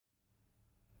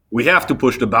We have to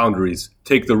push the boundaries,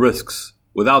 take the risks.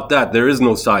 Without that, there is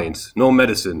no science, no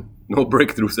medicine, no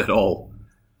breakthroughs at all.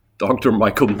 Dr.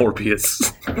 Michael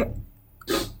Morbius.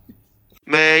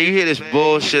 Man, you hear this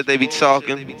bullshit they be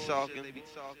talking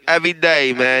every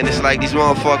day, man. It's like these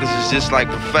motherfuckers is just like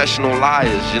professional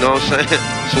liars, you know what I'm saying?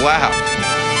 It's wild.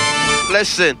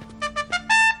 Listen.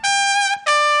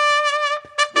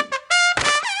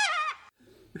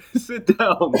 Sit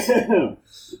down.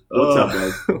 What's up,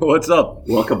 guys? What's up?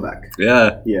 Welcome back.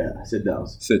 Yeah. Yeah, sit down.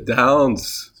 Sit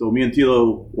downs. So me and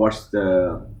Tilo watched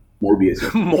Morbius.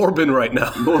 Morbin right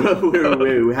now.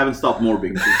 we haven't stopped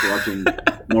morbing since watching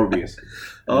Morbius.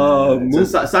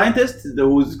 So scientist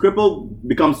who's crippled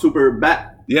becomes super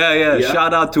bat. Yeah.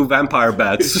 Shout out to vampire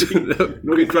bats.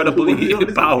 Incredibly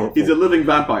powerful. He's a living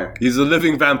vampire. He's a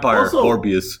living vampire, also,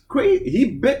 Morbius. He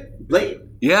bit Blade.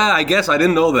 Yeah, I guess I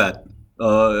didn't know that.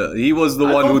 He was the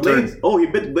one who turned... Oh, he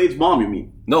bit Blade's mom, you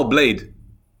mean? No, Blade.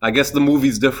 I guess the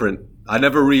movie's different. I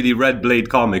never really read Blade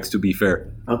comics, to be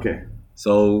fair. Okay.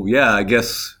 So, yeah, I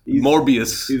guess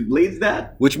Morbius. He's Blade's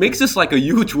dad? Which makes this like a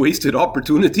huge wasted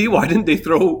opportunity. Why didn't they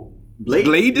throw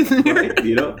Blade in there? Right,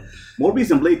 you know? Morbius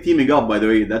and Blade teaming up, by the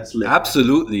way, that's lit.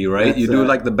 Absolutely, right? You do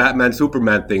like the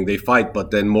Batman-Superman thing. They fight,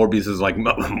 but then Morbius is like,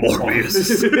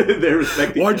 Morbius. They're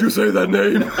respecting Why'd you say that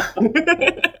name?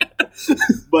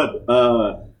 But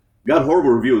got horrible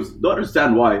reviews. Don't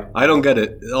understand why. I don't get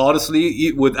it.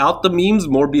 Honestly, without the memes,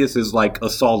 Morbius is like a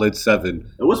solid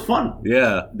 7. It was fun.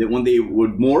 Yeah. When they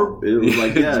would morb, it was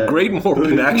like, yeah. Great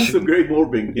morbing action. Some great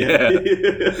morbing. Yeah.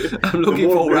 I'm looking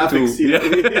forward to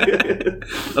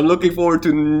I'm llooking forward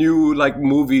to new like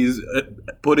movies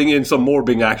putting in some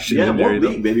morbing action. Yeah, in more there,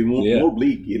 bleak, baby. More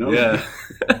bleak, you know? Yeah.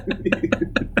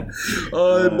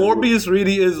 Morbius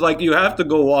really is like, you have to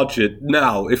go watch it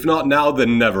now. If not now,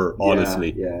 then never,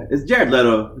 honestly. Yeah. It's Jared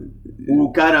Leto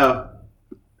who kind of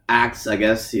acts, I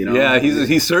guess, you know. Yeah,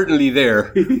 he's certainly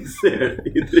there. He's there.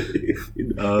 He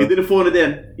didn't phone it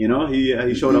in, you know.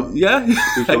 He showed up. Yeah,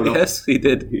 I guess he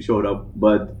did. He showed up,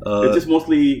 but it's just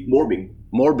mostly morbing.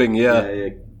 Morbing, yeah.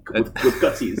 With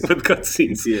cutscenes. With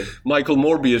cutscenes. Yeah. Michael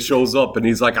Morbius shows up and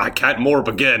he's like, I can't morb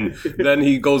again. Then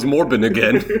he goes morbing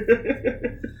again.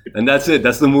 And that's it.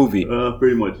 That's the movie.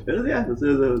 Pretty much. Yeah, it's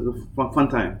a fun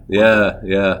time. Yeah.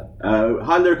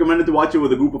 Highly recommended to watch it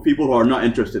with a group of people who are not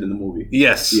interested in the movie.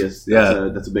 Yes.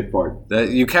 That's a big part.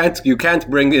 You can't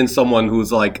bring in someone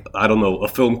who's like, I don't know, a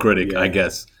film critic, I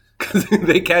guess. Because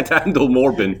they can't handle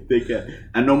morbing. They can't.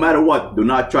 And no matter what, do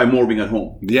not try morbing at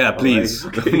home. Yeah, please.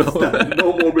 Right? Okay,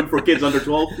 no morbing for kids under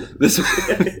 12.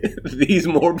 These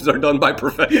morbs are done by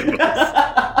professionals.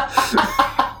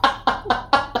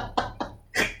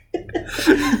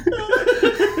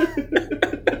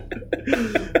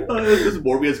 This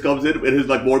Morbius comes in and his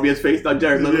like Morbius face, not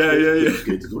Jared Leto. Yeah.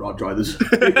 Kids, do not try this.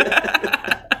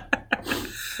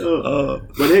 But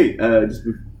hey,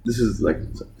 this is like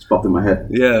it's popped in my head.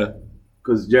 Yeah,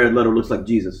 because Jared Leto looks like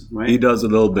Jesus, right? He does a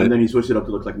little bit, and then he switched it up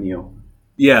to look like Neo.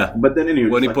 Yeah, but then anyway,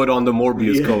 when he put on the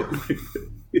Morbius coat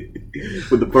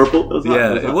with the purple, it was.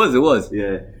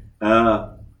 Yeah, I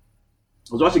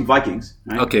was watching Vikings.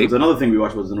 Right? Okay, because another thing we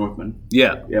watched was The Northman.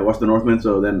 Yeah, I watched The Northman.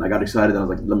 So then I got excited and I was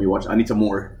like, let me watch. I need some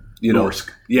more. Norsk.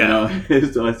 Yeah. You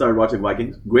know? So I started watching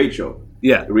Vikings. Great show.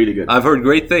 Yeah, really good. I've heard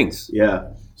great things. Yeah.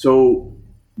 So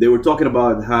they were talking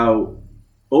about how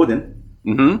Odin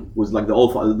was like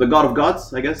the god of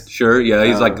gods, I guess. Sure, yeah,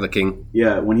 he's like the king.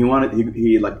 Yeah, when he wanted,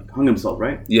 he like hung himself,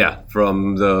 right? Yeah,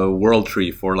 from the World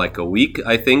Tree for like a week,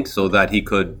 I think, so that he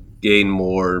could gain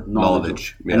more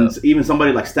knowledge. Yeah. And even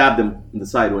somebody like stabbed him in the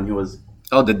side when he was...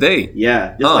 Oh, did they?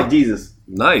 Yeah, just like Jesus.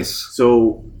 Nice.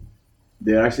 So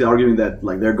they're actually arguing that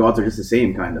like their gods are just the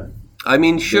same, kind of. I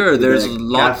mean, sure, there's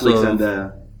lots Catholics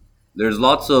of... There's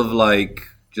lots of like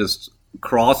just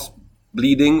cross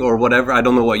bleeding or whatever, I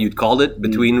don't know what you'd call it,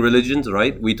 between religions,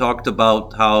 right? We talked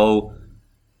about how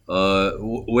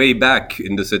way back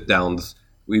in the sit-downs,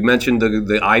 we mentioned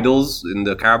the idols in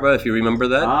the Kaaba, if you remember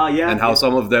that. Yeah. And how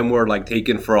some of them were like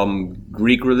taken from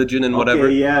Greek religion and whatever.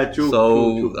 Yeah, true.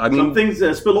 So, true. I mean... Some things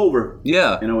spill over.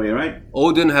 Yeah. In a way, right?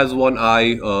 Odin has one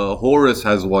eye, Horus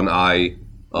has one eye,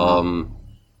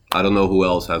 I don't know who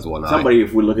else has one eye. Somebody,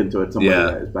 if we look into it,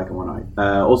 somebody is back in one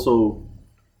eye. Also...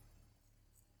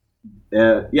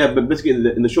 but basically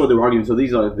in the show they were arguing. So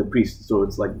these are the priests. So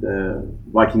it's like the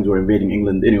Vikings were invading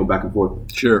England, anyway, back and forth.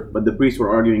 Sure. But the priests were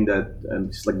arguing that, and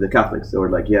just like the Catholics, they were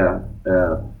like,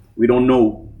 we don't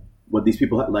know what these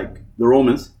people had. Like the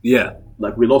Romans. Yeah.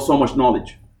 Like we lost so much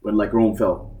knowledge when like Rome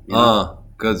fell.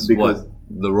 Because what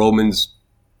the Romans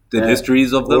did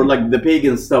histories of them, or like the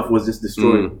pagan stuff was just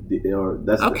destroyed.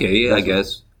 I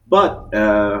guess. But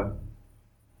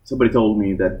somebody told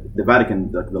me that the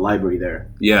Vatican, the library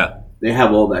there, Yeah. they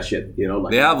have all that shit.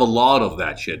 Like They have a lot of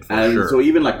that shit for and sure. so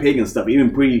even like pagan stuff,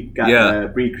 even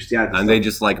pre-Christianity, And stuff. they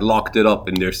just like locked it up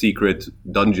in their secret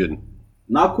dungeon.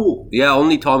 Not cool. Yeah,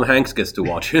 only Tom Hanks gets to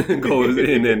watch it and goes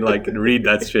in and like read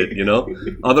that shit,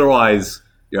 Otherwise,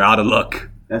 you're out of luck.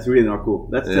 That's really not cool.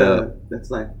 That's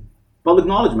like public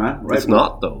knowledge, man. Right? It's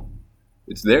not though.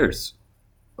 It's theirs.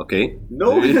 Okay.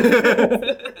 No.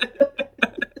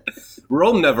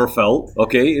 Rome never fell.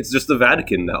 Okay, it's just the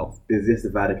Vatican now. It's just the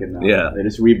Vatican now. Yeah. They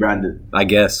just rebranded, I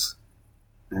guess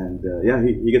and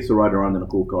he gets to ride around in a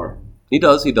cool car. he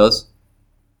does. He does.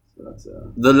 So that's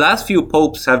The last few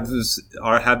popes have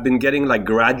been getting like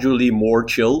gradually more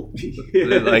chill.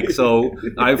 Like so,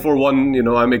 I for one,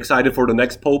 I'm excited for the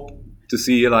next pope to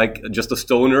see like just a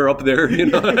stoner up there.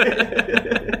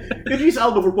 Idris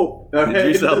Elba for Pope.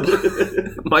 Idris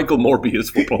Elba. Michael Morbius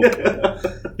for pope.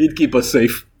 He'd keep us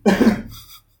safe.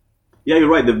 Yeah, you're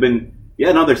right. They've been.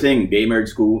 Yeah, now they're saying gay marriage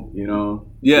school.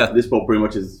 Yeah. This pope pretty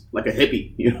much is like a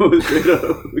hippie.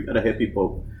 We got a hippie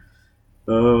pope.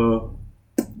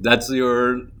 That's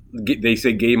they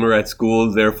say gamer at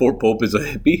school, therefore Pope is a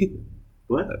hippie?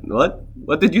 What?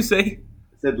 What did you say?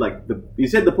 Said like you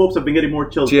said the popes have been getting more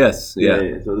chill. Yes, yeah.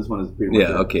 So this one is pretty much.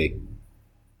 Yeah, okay.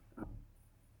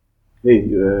 Hey,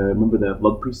 you remember the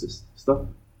blood priestess stuff?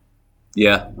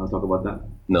 Yeah, I'll talk about that.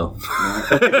 no.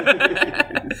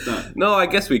 It's not. No, I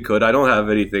guess we could. I don't have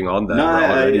anything on that No,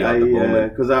 already at the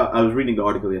moment. because I was reading the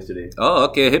article yesterday. Oh,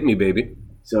 okay, hit me, baby.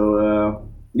 So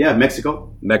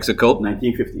Mexico, Mexico,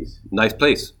 1950s, nice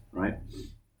place. right?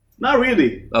 Not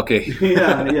really. Okay.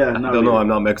 Yeah, not I don't know, really. I'm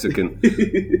not Mexican.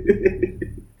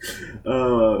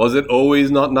 uh, Was it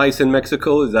always not nice in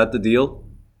Mexico? Is that the deal?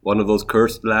 One of those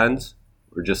cursed lands?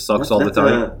 Or just sucks all the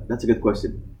time? That's a good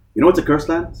question. You know what's a cursed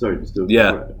land? Sorry, just to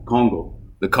Yeah. Congo,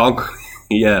 The Congo?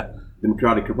 Yeah.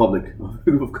 Democratic Republic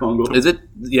of Congo. Is it?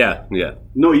 Yeah, yeah.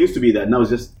 No, it used to be that. Now it's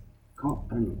just. I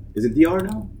don't know. Is it DR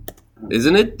now?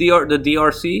 Isn't it the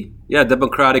DRC? Yeah,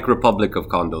 Democratic Republic of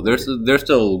Congo. They're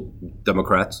still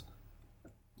Democrats.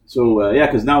 So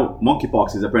because now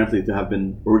monkeypox is apparently to have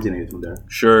been originated from there.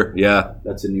 Sure, yeah.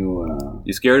 That's a new.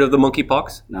 You scared of the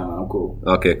monkeypox? No, I'm cool.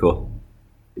 Okay, cool.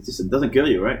 It's just it doesn't kill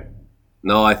you, right?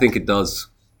 No, I think it does.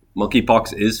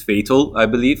 Monkeypox is fatal, I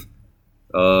believe.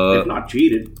 If not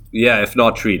treated. Yeah, if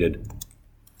not treated.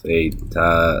 Yeah,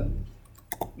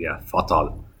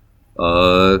 fatal.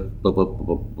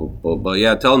 But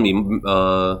yeah, tell me,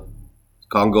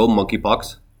 Congo,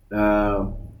 monkeypox?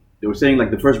 They were saying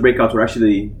like the first breakouts were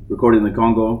actually recorded in the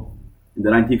Congo in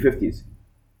the 1950s.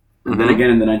 And then Mhm. again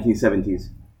in the 1970s.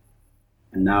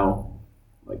 And now,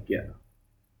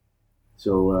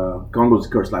 So Congo's a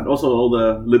cursed land. Also all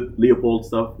the Leopold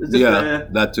stuff. It's just, Yeah,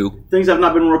 that too. things have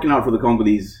not been working out for the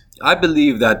Congolese. I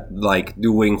believe that like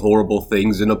doing horrible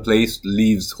things in a place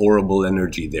leaves horrible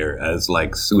energy there, as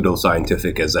like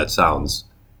pseudoscientific as that sounds.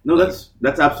 No, that's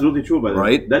absolutely true. By the way.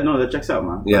 Right? That checks out,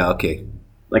 man. Yeah, okay.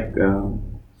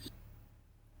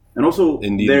 And also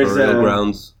Indian there's burial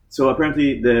grounds. so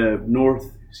apparently the North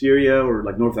Syria or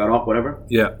like North Iraq, whatever.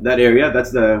 Yeah. That area,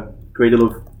 that's the cradle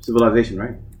of civilization,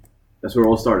 right? That's where it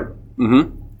all started.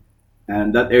 Mm-hmm.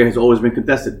 And that area has always been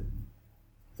contested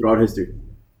throughout history.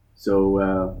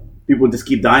 So people just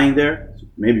keep dying there,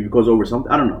 maybe because over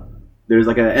something. I don't know. There's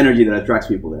like an energy that attracts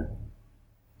people there.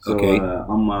 So Okay.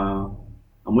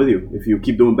 I'm with you. If you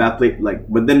keep doing bad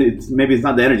but then maybe it's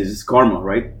not the energy, it's just karma,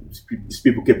 right? Just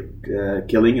people keep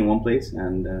killing in one place,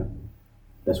 and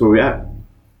that's where we're at.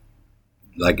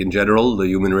 Like in general, the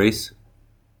human race.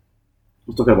 I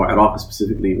was talking about Iraq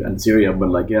specifically and Syria, but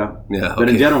Yeah. But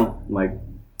in Okay. general, like,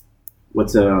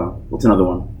 what's another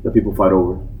one that people fight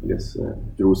over? I guess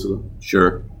Jerusalem.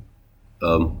 Sure.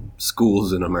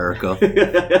 Schools in America.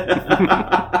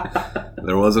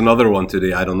 There was another one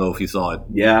today. I don't know if you saw it.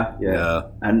 Yeah. Yeah.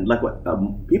 And like what?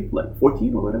 People like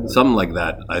 14 or whatever. Something like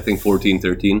that. I think 14,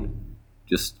 13.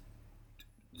 Just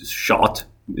shot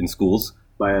in schools.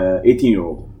 By a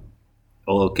 18-year-old.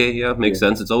 Oh, okay. Yeah, makes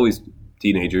sense. It's always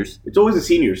teenagers. It's always the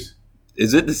seniors.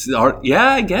 Is it? Yeah,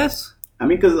 I guess. I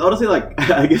mean, because honestly, like,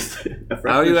 I guess a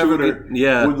How you freshman ever shooter get?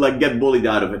 Yeah. would like get bullied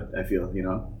out of it. I feel,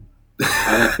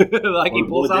 Like he Or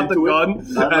pulls bullied out the into it.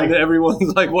 gun, Not and like-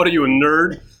 everyone's like, "What are you, a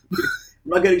nerd?" I'm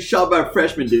not getting shot by a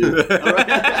freshman, dude. All right?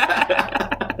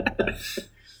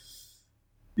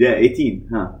 Yeah, 18,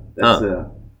 huh? That's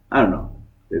I don't know.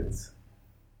 It's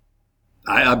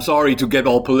I'm sorry to get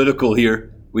all political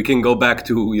here. We can go back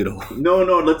to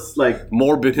no. Let's like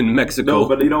morbid in Mexico. no,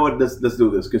 but you know what? Let's do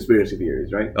this. Conspiracy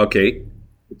theories, right? Okay.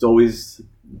 It's always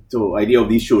the idea of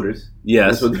these shooters.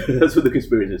 Yes. That's what the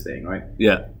conspiracy is saying, right?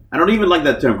 Yeah. I don't even like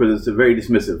that term because it's a very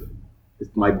dismissive. It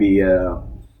might be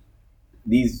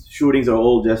these shootings are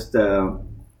all just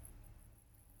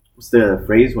what's the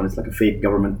phrase when it's like a fake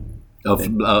government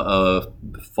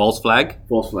False flag?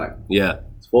 false flag. Yeah.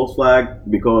 It's false flag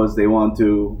because they want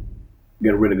to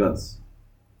get rid of guns.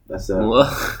 That's Well,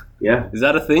 yeah. is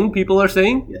that a thing people are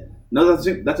saying? Yeah. No, that's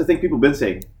the thing people been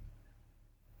saying.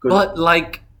 'Cause- But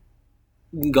like,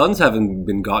 guns haven't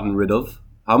been gotten rid of.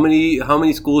 How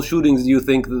many school shootings do you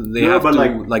think they No, have but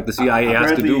to, like the CIA has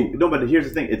to apparently- do? No, but here's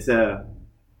the thing. It's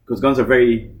because guns are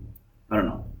very, I don't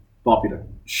know, popular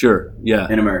Sure.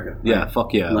 Yeah. in America. Yeah. right?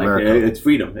 Fuck yeah. Like America. it's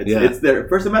freedom. It's, Yeah. it's their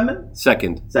First Amendment.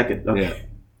 Second. Second. Okay. Yeah.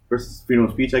 First, freedom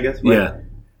of speech, I guess. But, Yeah.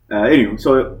 Anyway,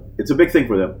 so it's a big thing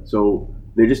for them. So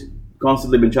they just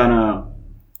constantly been trying to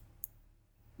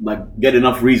like get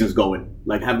enough reasons going,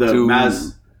 like have the To-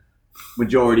 mass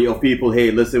majority of people.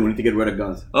 Hey, listen, we need to get rid of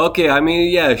guns. Okay, I mean,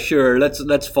 yeah, sure.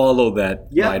 Let's follow that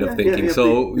Yeah, line of yeah, thinking. yeah,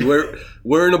 So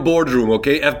we're in a boardroom,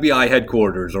 okay? FBI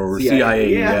headquarters or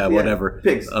CIA, Yeah, whatever.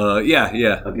 Pigs.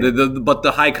 Yeah. Okay. But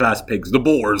the high class pigs, the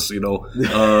boars, you know.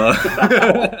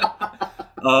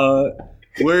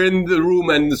 We're in the room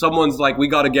and someone's like, we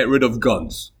got to get rid of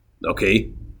guns,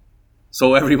 okay?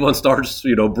 So everyone starts,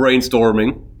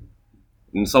 brainstorming,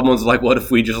 and someone's like, what if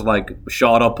we just like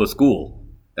shot up a school?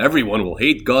 Everyone will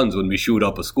hate guns when we shoot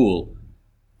up a school.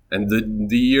 And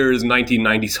the year is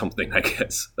 1990 something, I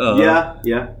guess. Yeah.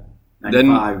 Then-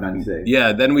 95, 96.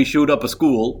 Yeah, then we shoot up a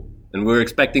school, and we're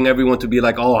expecting everyone to be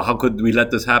like, oh, how could we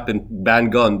let this happen? Ban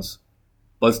guns.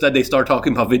 But instead they start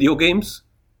talking about video games.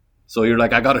 So you're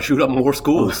like, I gotta shoot up more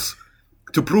schools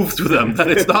to prove to them that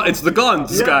it's the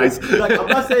guns, Yeah, guys. Like, I'm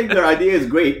not saying their idea is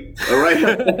great, all right?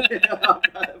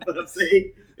 But I'm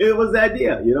saying it was the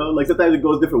idea, Like sometimes it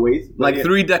goes different ways. Like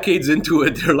 3 decades into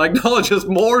it, they're like, no, just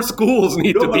more schools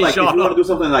need to but be like if shot you want up. to do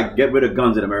something like get rid of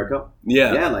guns in America,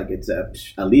 Yeah. like it's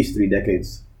at least 3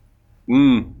 decades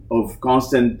Mm. of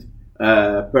constant,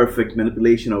 perfect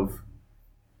manipulation of.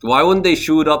 Why wouldn't they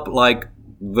shoot up like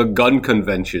the gun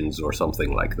conventions or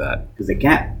something like that? Because they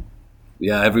can't.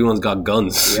 Yeah, everyone's got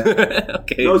guns. Yeah.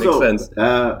 Okay, No, makes so sense.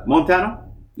 Montana,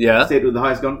 Yeah. state with the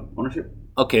highest gun ownership,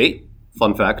 Okay.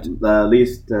 Fun fact.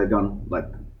 least gun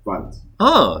violence.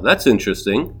 Huh, that's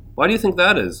interesting. Why do you think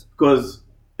that is? Because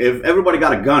if everybody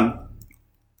got a gun,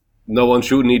 No one's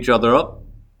shooting each other up?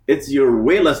 you're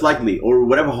way less likely, or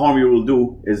whatever harm you will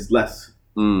do is less.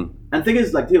 Hmm. And the thing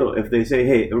is, if they say,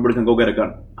 "Hey, everybody can go get a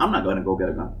gun," I'm not going to go get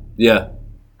a gun. Yeah.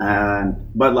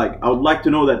 But I would like to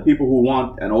know that people who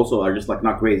want and also are just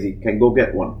not crazy can go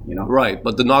get one. Right,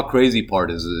 but the not crazy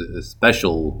part is a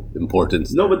special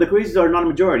importance. No, but the crazies are not a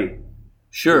majority.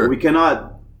 Sure, We cannot.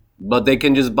 but they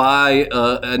can just buy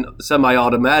an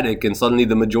semi-automatic and suddenly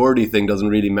the majority thing doesn't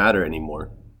really matter anymore.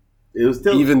 It was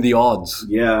still Even the odds.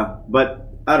 yeah, but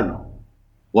I don't know.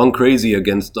 One crazy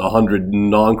against 100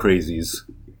 non-crazies.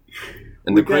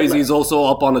 And the We can't, crazy's also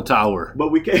up on a tower. But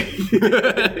we can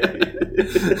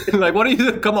Like, what are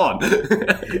you... Come on.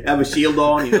 have a shield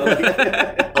on,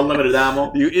 unlimited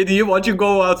ammo. You idiot, why'd you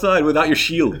go outside without your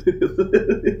shield?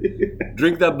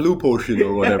 Drink that blue potion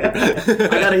or whatever.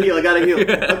 I gotta heal.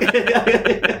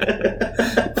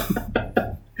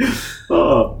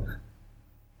 Oh.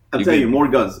 I'm You telling can- you, more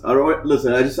guns.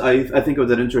 Listen, I think it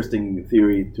was an interesting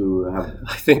theory to have.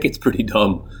 I think it's pretty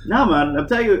dumb. Nah, man, I'm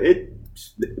telling you,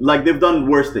 they've done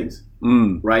worse things,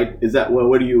 right? Is that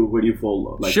where do you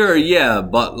fall? Sure, yeah,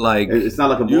 but like It's not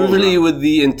like a ball usually around. with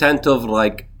the intent of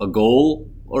like a goal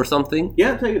or something.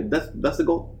 Yeah, I'm telling you, that's the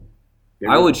goal.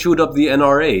 I would shoot up the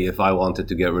NRA if I wanted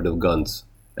to get rid of guns,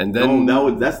 and then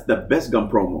That's the best gun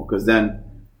promo because then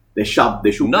they shoot.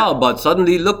 no, but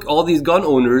suddenly look, all these gun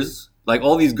owners, like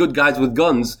all these good guys with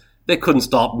guns, they couldn't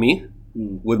stop me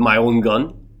with my own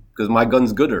gun because my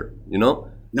gun's gooder,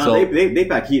 No, So- they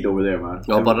pack heat over there, man.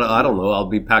 No, but I don't know. I'll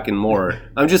be packing more.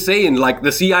 I'm just saying, like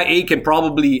the CIA can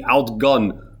probably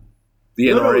outgun the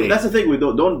NRA. No, that's the thing. We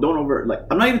don't over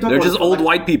I'm not even talking. They're about, just old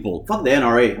white people. Fuck the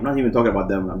NRA. I'm not even talking about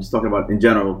them. I'm just talking about in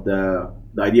general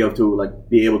the idea of to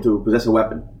be able to possess a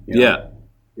weapon. Yeah.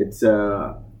 It's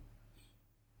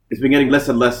been getting less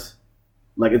and less.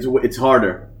 It's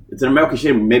harder. It's an American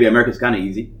shame. Maybe America's kind of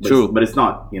easy. But True. but it's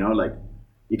not.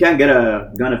 You can't get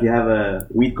a gun if you have a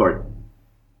weed card.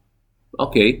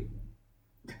 Okay.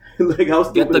 How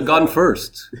stupid Get the is gun that?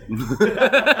 first.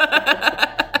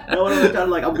 No, I'm trying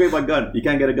to upgrade my gun. You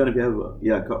can't get a gun if you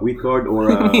have a weed card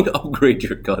or. You need to upgrade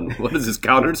your gun. What is this,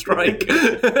 Counter Strike?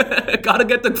 Gotta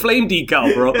get the flame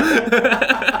decal, bro.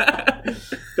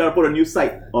 Gotta put a new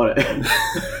sight on it.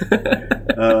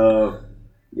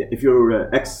 Yeah, if you're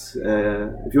if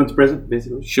you went to prison,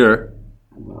 basically. Sure.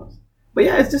 But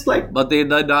yeah, it's just But they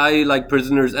die like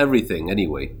prisoners, everything,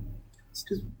 anyway. it's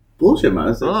just bullshit, man.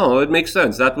 That's Oh, it makes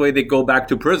sense. That way they go back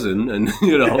to prison, and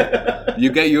you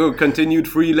get your continued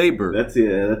free labor. that's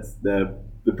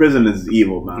the prison is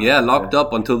evil, man. Yeah, locked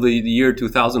up until the year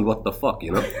 2000. What the fuck,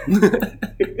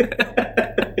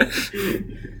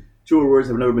 Truer words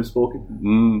have never been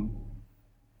spoken.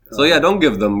 So yeah, don't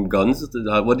give them guns.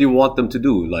 What do you want them to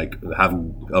do? Like have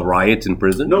a riot in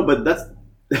prison? No, but that's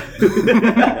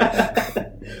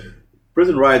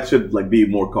prison riots should like be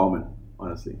more common.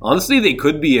 Honestly, they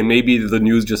could be, and maybe the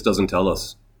news just doesn't tell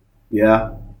us.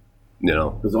 Yeah,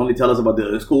 You because only tell us about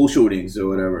the school shootings or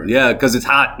whatever. Yeah, because it's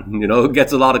hot. It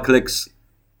gets a lot of clicks.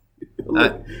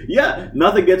 Yeah,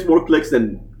 nothing gets more clicks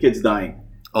than kids dying.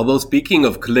 Although speaking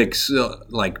of clicks,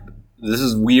 this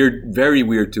is weird, very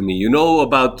weird to me. You know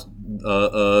about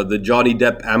the Johnny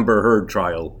Depp Amber Heard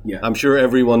trial? Yeah. I'm sure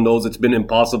everyone knows it's been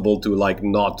impossible to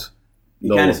not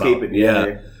know can't about. escape it.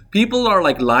 Yeah. People are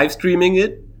live streaming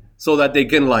it so that they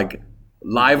can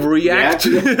live react to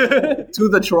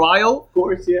the trial. Of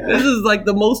course, yeah. This is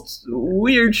the most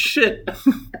weird shit.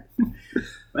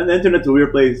 Man, the internet's a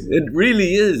weird place. It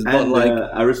really is, but And,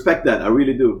 I respect that. I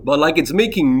really do. But it's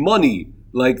making money.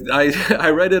 I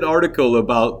read an article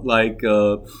about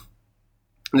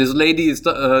this lady is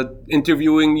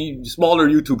interviewing smaller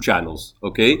YouTube channels,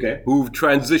 Okay. who've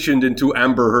transitioned into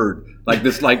Amber Heard,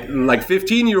 this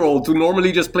 15-year-olds who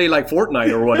normally just play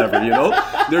Fortnite or whatever,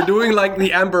 They're doing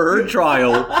the Amber Heard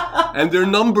trial, and their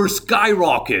numbers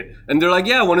skyrocket, and they're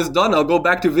yeah, when it's done, I'll go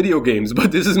back to video games,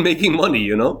 but this is making money,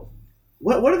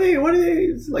 What are they?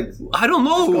 It's I don't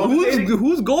know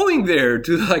who's going there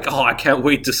to oh, I can't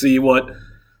wait to see what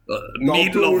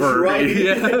meat Douche, lover, right?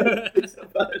 yeah.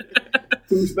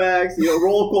 Douchebags,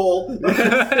 roll call,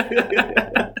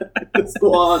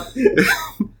 squad.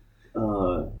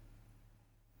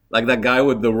 Like that guy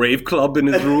with the rave club in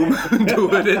his room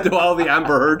doing it while the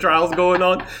Amber Heard trial's going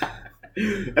on.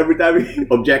 Every time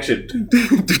objection.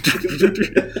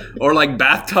 Or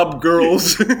bathtub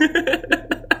girls.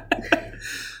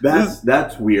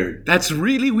 That's weird. That's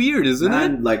really weird, isn't it?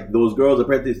 And those girls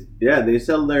apparently, they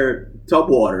sell their tub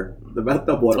water, the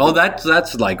bathtub water. Oh, that's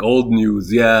old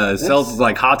news. Yeah, it sells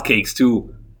hotcakes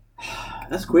too.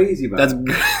 That's crazy, man.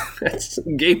 That's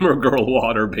gamer girl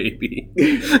water, baby.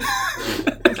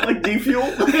 It's like G Fuel.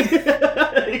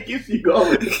 It keeps you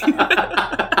going.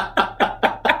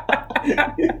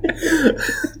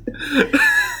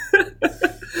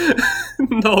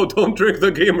 No, don't drink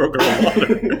the gamer girl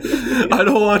water. I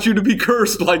don't want you to be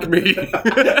cursed like me.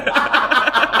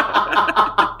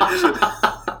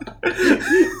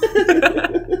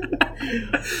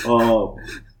 Oh,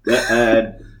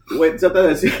 and wait,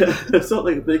 sometimes I saw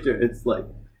a picture. It's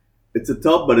a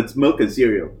tub, but it's milk and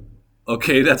cereal.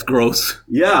 Okay, that's gross.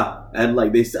 Yeah, and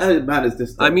they said, man, it's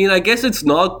just. I mean, I guess it's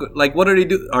not what are they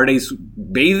do? Are they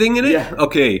bathing in it? Yeah.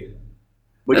 Okay.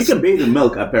 But you can bathe in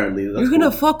milk, apparently. You're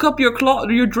gonna fuck up your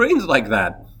drains like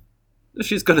that.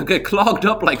 She's gonna get clogged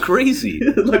up like crazy.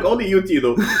 Only you two,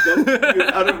 though.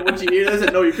 Out of what you hear,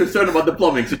 doesn't know you're concerned about the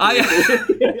plumbing situation.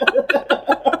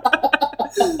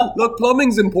 Look,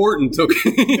 plumbing's important,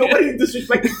 okay? Nobody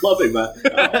disrespecting plumbing, man.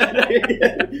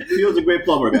 He was a great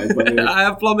plumber, guys. But I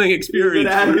have plumbing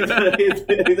experience.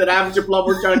 He's an amateur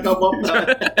plumber trying to come up.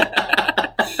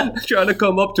 Trying to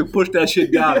come up to push that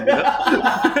shit down.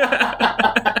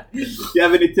 If you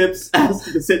have any tips,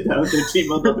 ask the sit downs at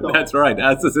gmail.com. That's right.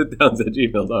 Ask the sit downs at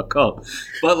gmail.com.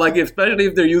 But especially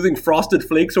if they're using Frosted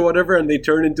Flakes or whatever, and they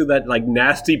turn into that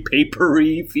nasty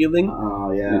papery feeling.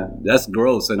 Oh yeah, that's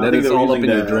gross. And then it's all up in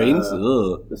your drains.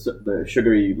 The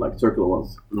sugary circular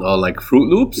ones. Oh, like Fruit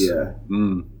Loops. Yeah.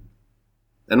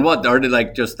 And what are they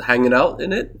just hanging out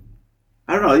in it?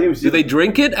 I don't know. Do they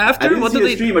drink it after? I didn't what see do a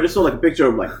they stream. I just saw a picture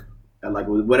of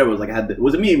whatever it was it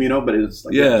was a meme, but it was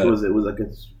it was a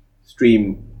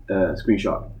stream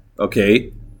screenshot.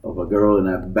 Okay. Of a girl in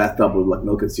a bathtub with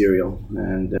milk and cereal,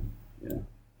 and yeah.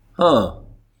 Huh.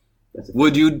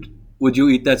 Would you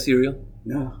eat that cereal?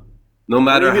 No. No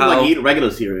matter how. Eat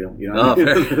regular cereal,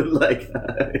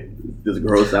 just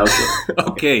gross out.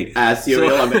 Okay. Ass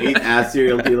cereal. I'm gonna eat ass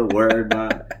cereal to the word,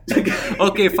 man.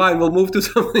 Okay, fine. We'll move to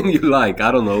something you like.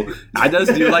 I don't know. Do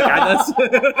you like Adas?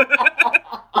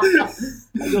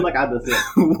 I do like Adas. Yeah.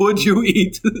 Would you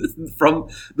eat from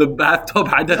the bathtub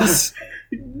Adas?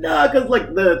 No, because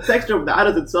the texture of the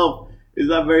Adas itself is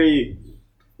not very.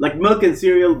 Milk and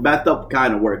cereal bathtub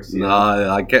kind of works.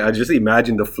 Nah, I can't. I just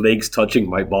imagine the flakes touching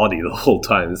my body the whole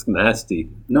time. It's nasty.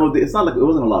 No, it's not it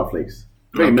wasn't a lot of flakes.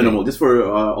 Very minimal, just for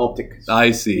optics.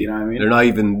 I see. You know what I mean? They're not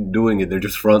even doing it. They're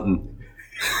just fronting.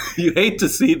 You hate to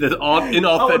see the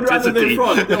inauthenticity.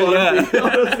 Yeah.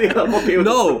 Honestly, I'm okay with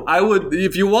No, I would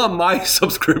if you want my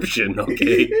subscription,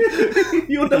 okay.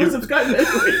 You would never subscribe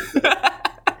anyway.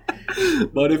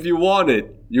 But if you want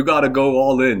it, you gotta go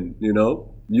all in.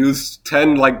 Use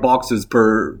 10 like boxes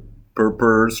per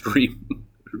stream.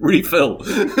 Refill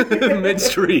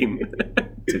midstream.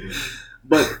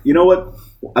 But you know what?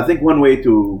 I think one way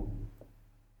to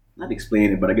not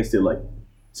explain it, but I guess to like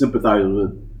sympathize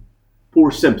with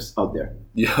poor simps out there.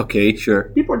 Yeah, okay,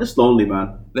 sure. People are just lonely,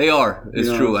 man. They are. It's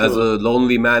true. As a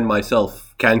lonely man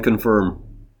myself, can confirm.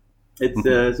 It's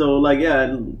so like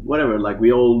whatever. Like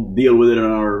we all deal with it in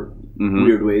our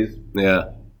weird ways.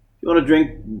 Yeah. You want to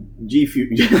drink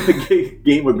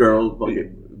Gamer Girl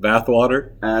fucking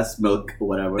bathwater, ass milk, or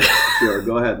whatever? Sure,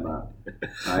 go ahead, man.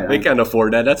 They can't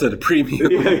afford that. That's a premium.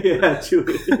 Yeah, true.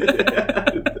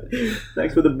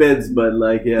 Thanks for the bids, but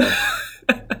like, yeah.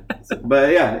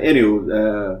 But yeah,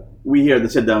 anyway, we hear the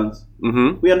sit downs.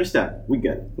 Mm-hmm. We understand. We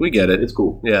get it. We get it. It's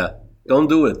cool. Yeah. Don't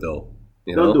do it though.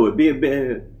 Don't do it. Be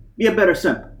a better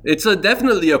simp. It's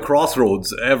definitely a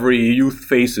crossroads every youth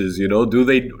faces, Do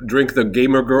they drink the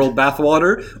Gamer Girl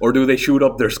bathwater or do they shoot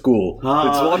up their school?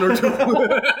 It's one or two.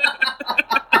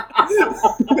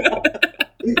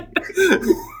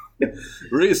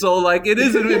 So, like, it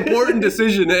is an important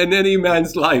decision in any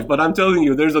man's life, but I'm telling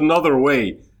you, there's another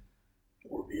way.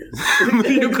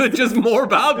 You could just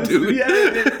morb out, dude. Yeah,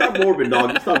 it's not morbid,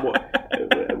 dog. It's not morbid.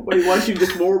 Why don't you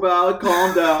just morb out,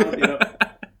 calm down,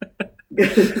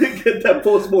 Get that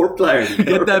post-mortem clarity.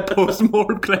 Get that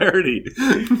post-mortem clarity.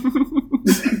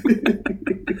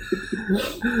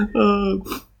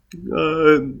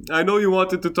 I know you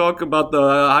wanted to talk about the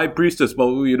High Priestess, but,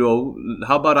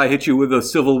 how about I hit you with a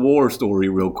Civil War story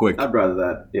real quick? I'd rather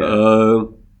that, yeah.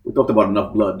 We talked about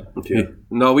enough blood. Okay.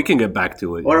 No, we can get back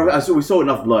to it. Or we saw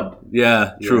enough blood.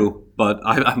 Yeah, true. But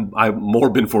I'm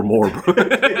morbid for morb.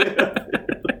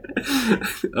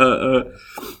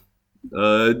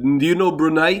 Do you know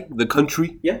Brunei, the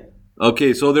country? Yeah.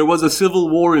 Okay, so there was a civil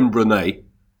war in Brunei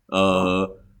a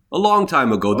long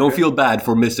time ago. Okay. Don't feel bad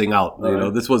for missing out.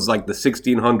 This was like the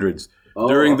 1600s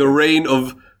during the reign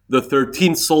of the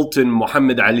 13th Sultan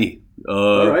Muhammad Ali.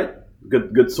 All right.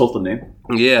 Good Sultan name.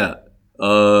 Yeah.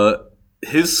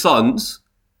 His sons,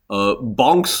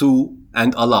 Bongsu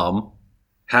and Alam,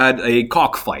 had a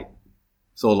cockfight.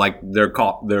 So, like, their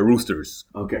roosters,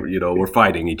 were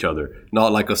fighting each other.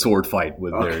 Not like a sword fight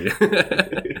with their...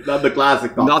 Not the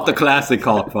classic cockfight. Not the classic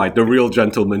cockfight, the real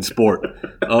gentleman sport.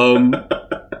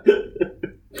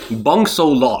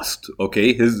 Bongso lost,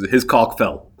 okay? His cock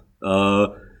fell.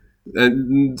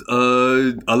 And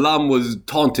Alam was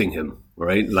taunting him,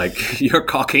 right? Like, your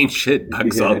cock ain't shit,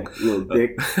 Bagsang. Little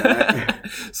dick.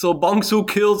 So, Bongsu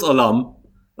kills Alam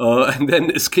and then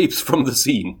escapes from the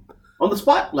scene. On the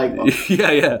spot? Like,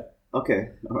 yeah. Okay.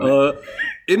 All right.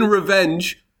 In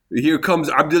revenge, here comes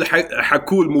Abdul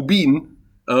Hakul Mubin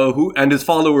who and his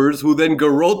followers, who then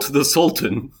garrote the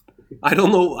Sultan. I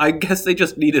don't know. I guess they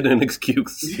just needed an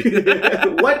excuse.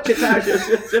 What? Just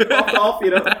off,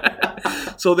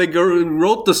 So they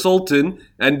garrote the Sultan,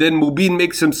 and then Mubin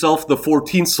makes himself the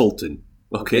 14th Sultan.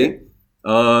 Okay?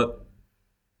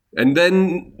 And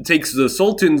then takes the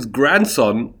Sultan's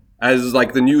grandson as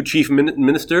like the new chief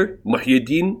minister,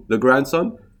 Muhyiddin, the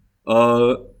grandson.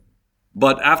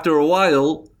 But after a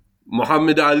while,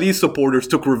 Muhammad Ali's supporters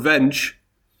took revenge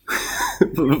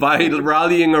by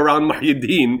rallying around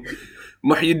Muhyiddin.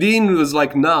 Muhyiddin was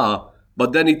like, nah.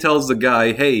 But then he tells the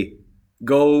guy, hey,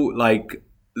 go like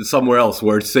somewhere else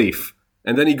where it's safe.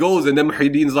 And then he goes, and then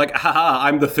Muhyiddin's like, haha,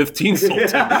 I'm the 15th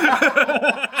Sultan.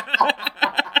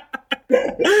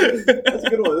 That's a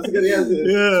good one. That's a good answer.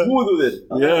 Yeah. Smooth with it.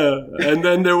 Yeah. And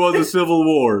then there was a civil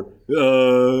war.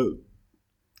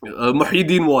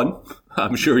 Muhyiddin won.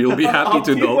 I'm sure you'll be happy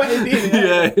to know.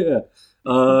 Yeah.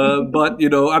 But,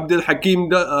 Abdul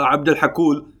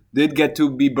Hakul did get to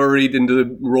be buried in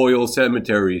the royal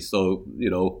cemetery. So,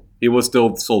 he was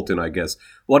still Sultan, I guess.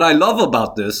 What I love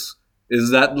about this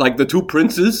is that, like, the two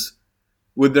princes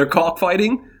with their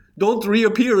cockfighting don't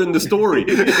reappear in the story.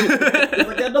 He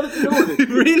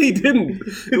really didn't.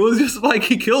 It was just like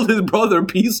he killed his brother,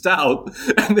 peaced out,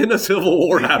 and then a civil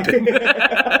war happened.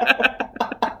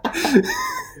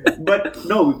 But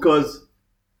no, because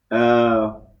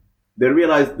they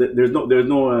realized that there's no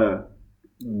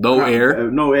heir.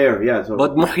 No heir, yeah. So.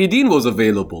 But Muhyiddin was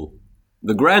available,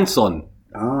 the grandson.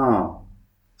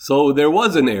 So there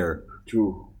was an heir.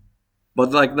 True.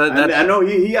 But like that, I know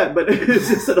he had, but it's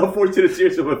just an unfortunate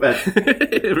series of events.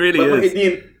 It really is. But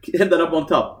Muhyiddin ended up on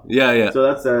top. Yeah. So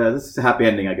that's a happy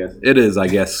ending, I guess. It is, I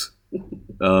guess.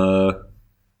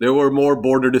 There were more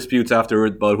border disputes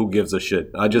afterward, but who gives a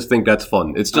shit? I just think that's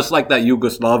fun. It's just like that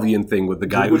Yugoslavian thing with the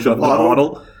guy who With the shoved the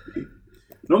bottle.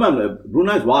 No man,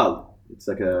 Brunei's wild. It's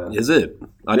like a. Is it?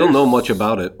 I don't know much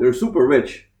about it. They're super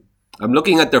rich. I'm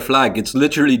looking at their flag. It's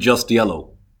literally just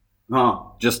yellow. Huh.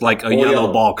 Just like a All yellow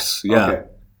yellow. box. Yeah. Okay.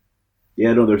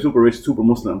 Yeah, no, they're super rich, super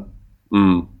Muslim.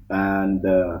 Mm. And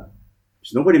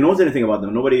just nobody knows anything about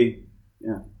them. Nobody.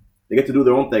 Yeah. They get to do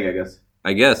their own thing, I guess.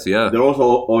 I guess, yeah. They're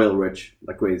also oil rich,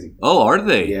 like crazy. Oh, are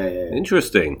they? Yeah.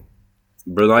 Interesting.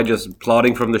 Brunei just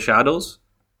plotting from the shadows?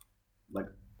 Like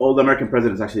all the American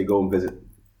presidents actually go and visit,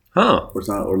 Huh.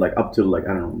 or like up to like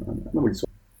I don't know. I don't know what it's.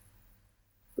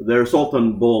 Their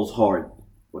Sultan bowls hard,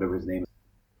 whatever his name is.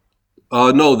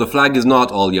 No, the flag is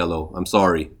not all yellow. I'm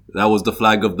sorry. That was the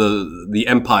flag of the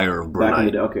Empire of Back in Brunei.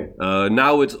 the day, okay,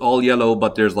 Now it's all yellow,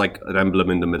 but there's like an emblem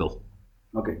in the middle.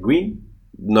 okay, green.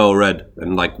 No, red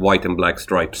and like white and black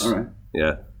stripes. All right.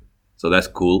 Yeah. So that's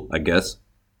cool, I guess.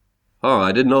 Huh,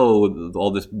 I didn't know all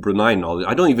this Brunei knowledge.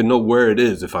 I don't even know where it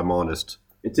is, if I'm honest.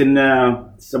 It's in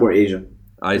somewhere Asia.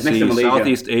 I It's next see to Malaysia.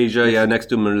 Southeast Asia, yeah, next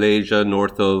to Malaysia,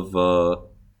 north of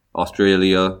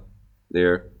Australia,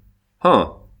 there.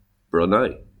 Huh,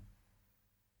 Brunei.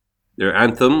 Their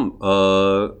anthem,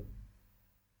 I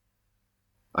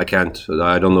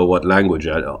don't know what language.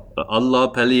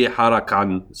 Allah Peli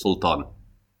Harakan Sultan.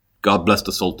 God bless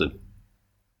the Sultan.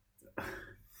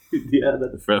 Yeah,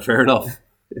 that's, Fair enough.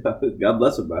 God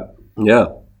bless him, man. Yeah.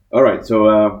 All right, so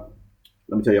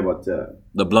let me tell you about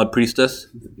The Blood Priestess.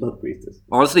 the Blood Priestess.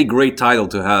 Honestly, great title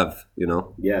to have, you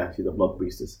know. Yeah, she's a Blood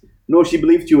Priestess. No, she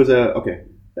believed she was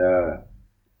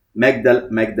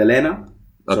Magdalena.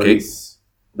 So Okay. it's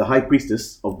the High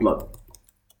Priestess of Blood.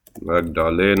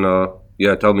 Magdalena.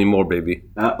 Yeah, tell me more, baby.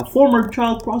 A former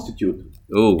child prostitute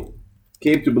Oh,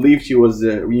 came to believe she was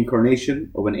a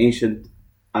reincarnation of an ancient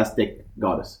Aztec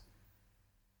goddess.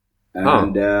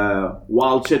 And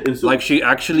wild shit ensued. like she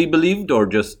actually believed or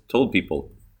just told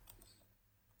people?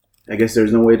 I guess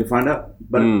there's no way to find out.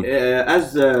 But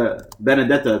as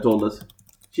Benedetta told us,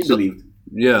 she believed.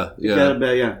 Yeah.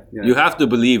 Yeah. You have to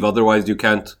believe, otherwise you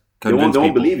can't They convince won't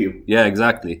people. believe you. Yeah,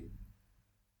 exactly.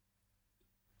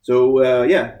 So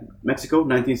Mexico,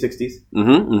 1960s.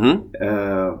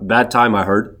 Bad time, I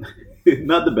heard.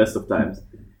 Not the best of times.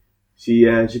 She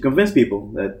convinced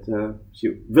people that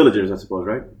villagers, I suppose,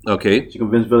 right? Okay. She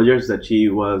convinced villagers that she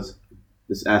was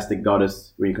this Aztec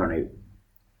goddess reincarnated.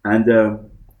 And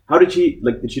how did she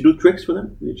Did she do tricks for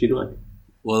them? Did she do like?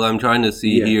 Well, I'm trying to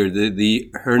see Yeah. here.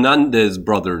 The Hernandez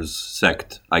brothers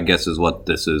sect, I guess, is what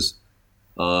this is.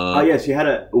 Yeah, she had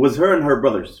it was her and her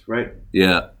brothers, right?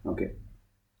 Yeah. Okay.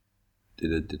 They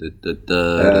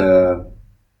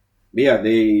Yeah,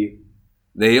 they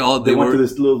went were to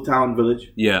this little town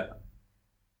village. yeah.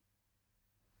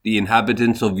 The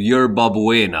inhabitants of Yerba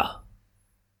Buena.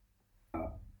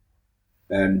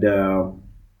 And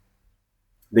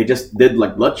they just did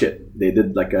like blood shit. They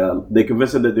did they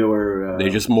convinced them that they were. They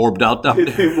just morbed out down they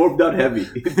there. morbed out heavy.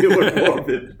 They were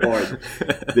morbid hard.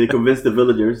 They convinced the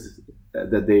villagers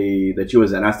that she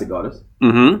was an Aztec goddess,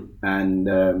 Mm-hmm. and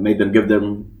made them give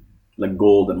them like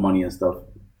gold and money and stuff,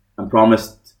 and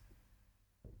promised.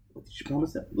 What did she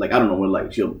promise them? Like I don't know.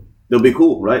 Like they'll be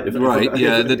cool, right? Right.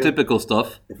 Yeah, if, the typical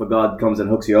stuff. If a god comes and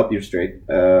hooks you up, you're straight.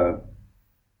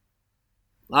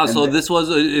 So this was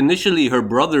initially her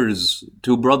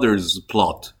two brothers'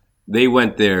 plot. They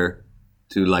went there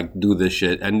to like do this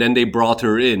shit, and then they brought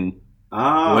her in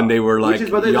when they were like,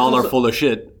 "Y'all are full of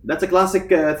shit." That's a classic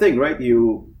thing, right?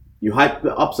 You hype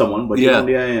up someone, but you don't,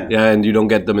 yeah, and you don't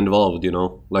get them involved. You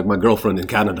know, like my girlfriend in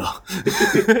Canada.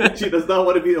 She does not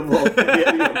want to be involved.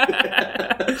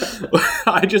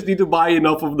 I just need to buy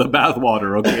enough of the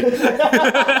bathwater, okay?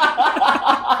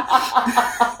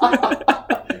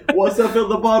 Once I fill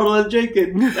the bottle and drink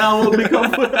it, I will become.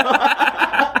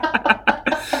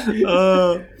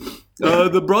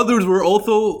 The brothers were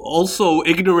also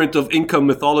ignorant of Inca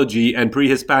mythology and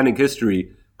pre-Hispanic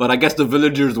history, but I guess the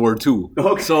villagers were too.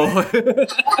 Okay. So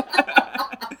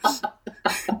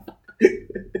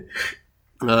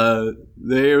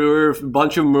there were a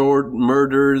bunch of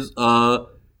murders.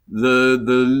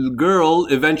 The girl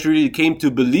eventually came to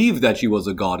believe that she was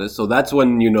a goddess, so that's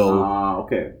when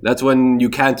okay. that's when you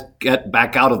can't get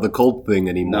back out of the cult thing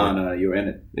anymore. No, you're in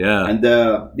it. Yeah. And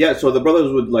so the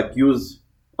brothers would like use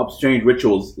up strange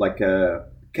rituals like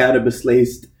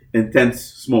cannabis-laced intense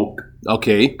smoke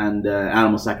Okay. and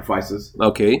animal sacrifices.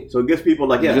 Okay. So it gives people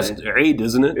like Just Eid,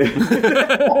 isn't it?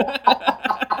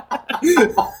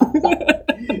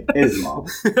 Islam.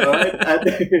 Alright?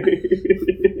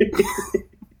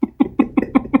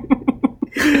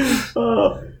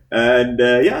 And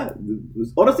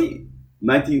honestly,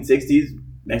 1960s,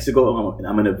 Mexico.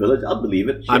 I'm in a village. I'll believe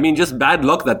it. I mean, just bad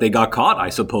luck that they got caught, I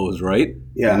suppose, right?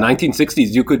 Yeah. In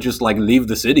 1960s, you could just like leave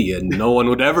the city and no one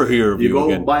would ever hear of you you go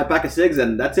again. buy a pack of cigs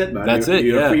and that's it, man. That's it.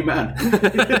 You're Yeah. a free man.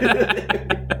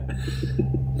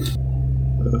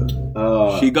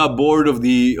 She got bored of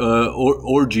the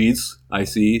orgies, I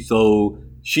see. So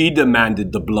she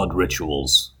demanded the blood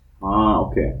rituals.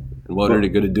 Okay. And what are they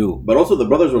going to do? But also, the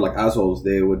brothers were like assholes.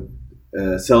 They would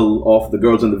sell off the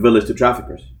girls in the village to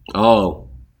traffickers. Oh.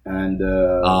 And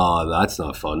that's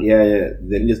not fun. yeah, they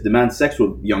didn't just demand sex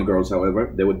with young girls.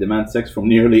 However, they would demand sex from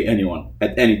nearly anyone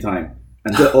at any time,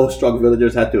 and the awestruck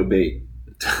villagers had to obey.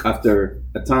 After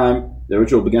a time, the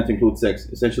ritual began to include sex,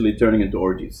 essentially turning into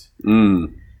orgies.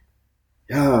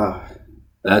 Yeah,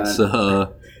 That's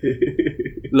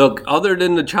look, other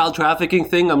than the child trafficking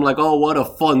thing, I'm like, oh, what a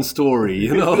fun story,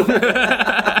 you know? Let's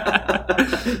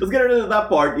get rid of that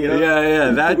part, you know.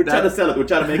 Yeah. We're trying to sell it. We're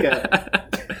trying to make a.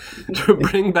 To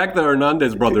bring back the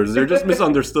Hernandez brothers. They're just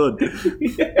misunderstood.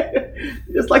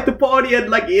 Just like the party and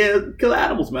like kill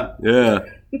animals, man. Yeah.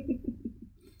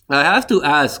 I have to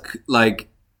ask, like,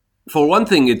 for one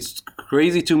thing, it's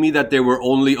crazy to me that they were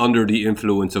only under the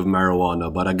influence of marijuana,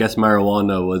 but I guess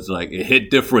marijuana was like, it hit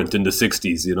different in the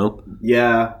 60s, you know?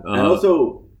 Yeah. And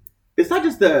also, it's not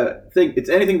just the thing, it's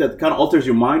anything that kind of alters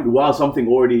your mind while something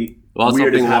already While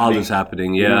weird something is wild happening. is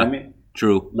happening, You yeah. know what I mean?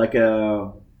 True.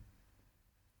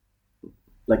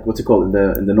 Like what's it called in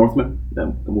the Northman? The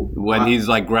movie. When he's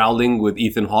like growling with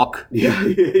Ethan Hawke. Yeah.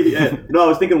 No, I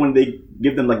was thinking when they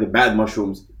give them like the bad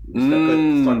mushrooms,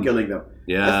 start killing them.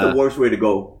 Yeah. That's the worst way to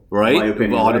go. Right? In my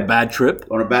opinion, On right? a bad trip.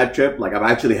 On a bad trip, like I'm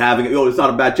actually having it. Oh, it's not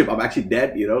a bad trip. I'm actually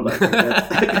dead. You know, like.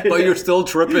 But you're still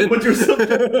tripping. But you're still.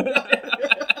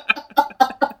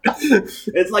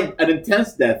 It's like an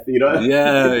intense death. You know.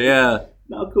 Yeah.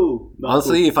 Not cool.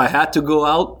 Honestly, if I had to go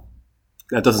out,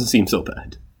 that doesn't seem so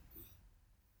bad.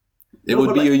 It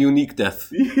would be a unique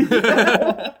death.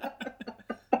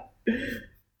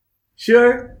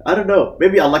 Sure, I don't know.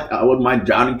 Maybe I wouldn't mind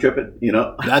drowning tripping. You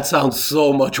know. That sounds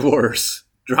so much worse.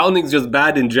 Drowning's just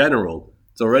bad in general.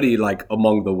 It's already like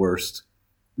among the worst.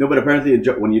 No, but apparently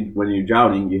when you're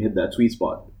drowning, you hit that sweet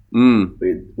spot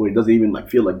where it doesn't even like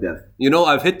feel like death. You know,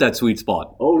 I've hit that sweet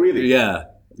spot. Oh, really? Yeah,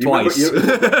 You twice. You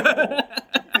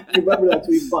remember that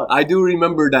sweet spot? I do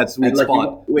remember that sweet And, like,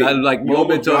 spot. you- wait, that like you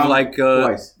moment almost of drowned like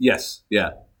twice. yes,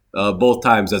 yeah, both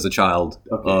times as a child.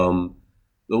 Okay.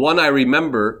 The one I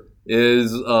remember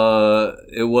is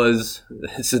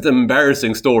it's an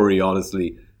embarrassing story,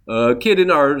 honestly. A kid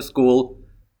in our school,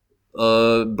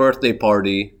 birthday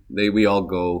party. We all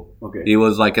go. Okay. He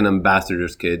was like an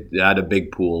ambassador's kid. They had a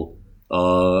big pool.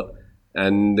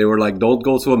 And they were like, don't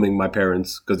go swimming, my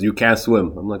parents, because you can't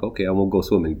swim. I'm like, okay, I won't go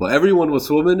swimming. But everyone was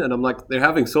swimming, and I'm like, they're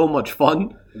having so much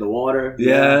fun. The water.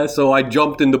 Yeah, so I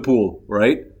jumped in the pool,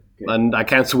 right? Okay. And I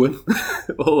can't swim.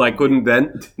 Well, I couldn't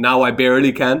then. Now I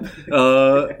barely can.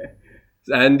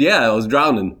 And yeah, I was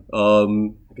drowning. I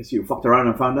guess you fucked around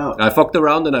and found out. I fucked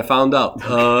around and I found out.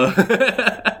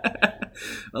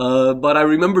 But I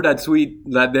remember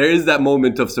that there is that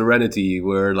moment of serenity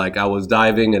where like I was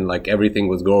diving and like everything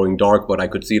was growing dark, but I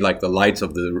could see like the lights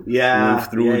of the roof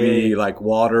through the like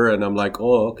water, and I'm like,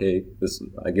 oh, okay, this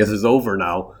I guess is over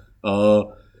now.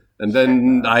 And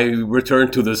then I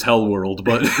returned to this hell world,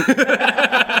 but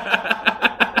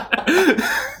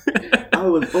I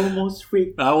was almost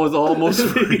free. I was almost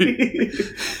free,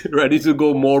 ready to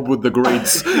go morb with the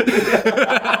greats.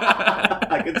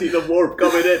 I can see the morph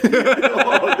coming in.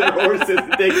 Oh, their horses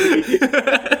take me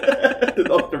to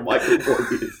Dr. Michael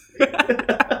Morbius.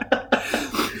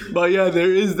 But yeah,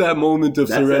 there is that moment of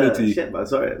serenity. Shit, man.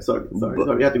 Sorry.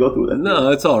 You have to go through that. No,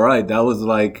 it's all right. That was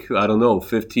like, I don't know,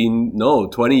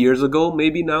 20 years ago,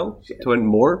 maybe now, 20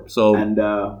 more. So, and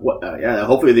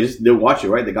hopefully they watch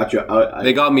you, right? They got you out.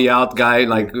 They got me out. Guy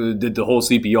like did the whole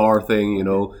CPR thing. You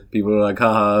know, people were like,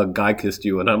 "Haha, guy kissed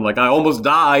you," and I'm like, I almost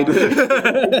died. Fuck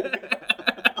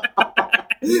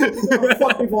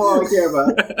people, I don't care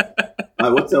about.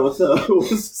 What's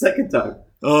the second time?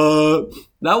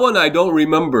 That one I don't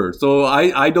remember, so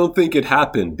I don't think it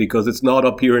happened because it's not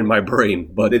up here in my brain.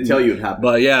 But they tell you it happened.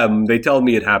 But yeah, they tell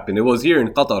me it happened. It was here in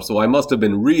Qatar, so I must have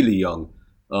been really young.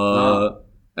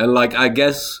 And like I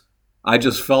guess I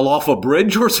just fell off a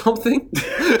bridge or something.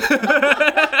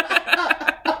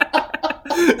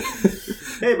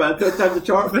 Hey man, third time's a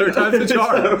charm. Third time's a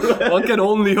charm. One can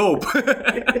only hope.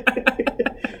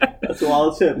 That's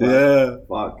wild shit, man. Yeah.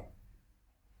 Fuck.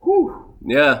 Whew.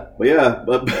 Yeah.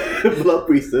 But Blood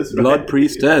Priestess. Right? Blood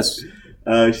Priestess.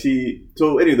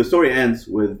 So anyway, the story ends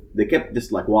with they kept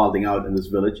just like wilding out in this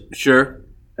village. Sure.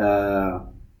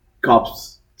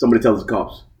 Cops. Somebody tells the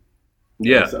cops.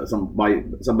 Yeah. So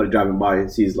somebody driving by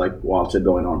sees like wild shit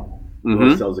going on.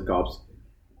 Mhm. Tells the cops.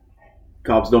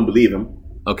 Cops don't believe him.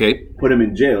 Okay. Put him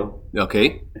in jail.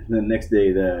 Okay. And then next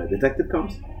day the detective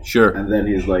comes, Sure. and then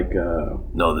he's like,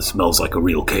 No, this smells like a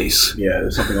real case. "Yeah,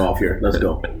 there's something off here. Let's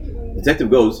go." Detective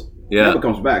goes. Yeah. Never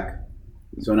comes back.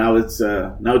 So now it's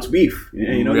beef.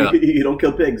 You know, Yeah. you don't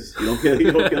kill pigs. You don't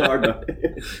kill Arda.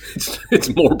 It's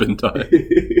Morbin time.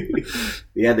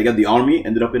 Yeah, they got the army.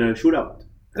 Ended up in a shootout.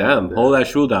 Damn, And, whole that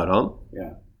shootout, huh?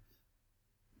 Yeah.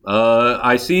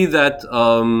 I see that.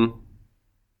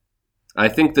 I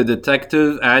think the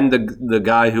detective and the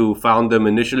guy who found them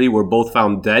initially were both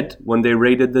found dead when they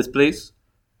raided this place,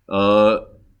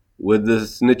 with the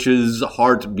snitch's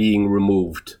heart being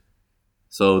removed.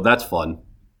 So that's fun.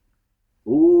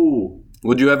 Ooh.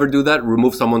 Would you ever do that?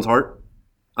 Remove someone's heart?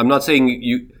 I'm not saying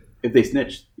you. If they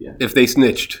snitched, yeah. If they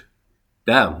snitched,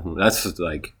 damn, that's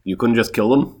like you couldn't just kill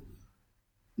them.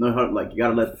 No, like you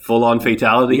gotta let Full on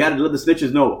fatality. the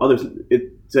snitches know. Others,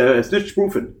 it's snitch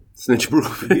proofing. Snitch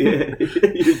proof. Yeah.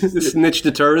 You just- Snitch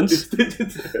deterrence.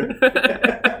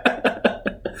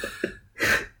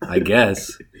 I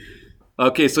guess.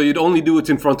 Okay, so you'd only do it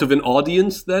in front of an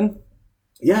audience then?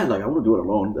 Yeah, like I want to do it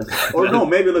alone. Or no,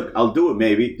 maybe look, I'll do it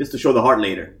maybe just to show the heart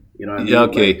later. You know what I mean? Yeah,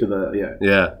 okay. Like, yeah.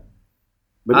 Yeah.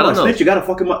 But I no, don't know. snitch, you gotta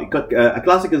fuck them up. A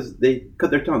classic is they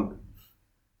cut their tongue.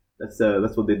 That's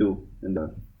what they do in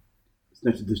the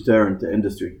snitch deterrent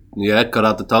industry. Yeah, cut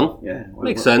out the tongue. Yeah,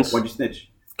 Makes sense. Why'd you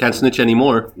snitch? Can't snitch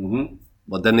anymore. Mm-hmm.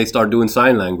 But then they start doing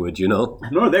sign language, you know?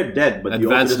 No, they're dead, but you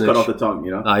Advanced also just cut snitch. off the tongue.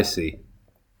 You know. I see.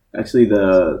 Actually, Actually,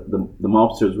 the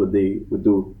mobsters would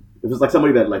do if it's like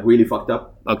somebody that like really fucked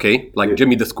up. Okay, like Yeah.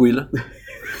 Jimmy the Squealer.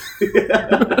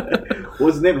 What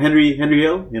was his name? Henry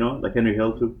Hill. You know, like Henry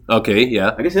Hill too. Okay,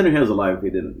 yeah. I guess Henry Hill's alive. They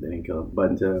didn't kill him,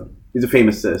 but he's a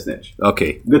famous snitch.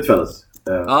 Okay. Goodfellas.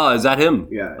 Is that him?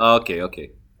 Yeah. Okay,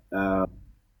 okay.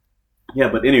 Yeah,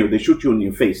 but anyway, they shoot you in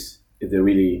your face if they're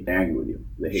really angry with you.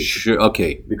 They hate you. Sure,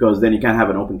 okay. Because then you can't have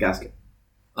an open casket.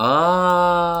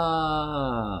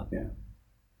 Ah. Yeah.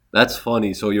 That's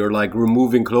funny. So you're like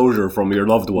removing closure from your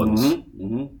loved ones.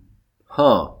 Mm-hmm.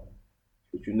 Huh.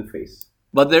 Shoot you in the face.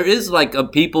 But there is like a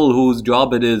people whose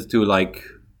job it is to like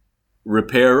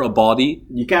repair a body.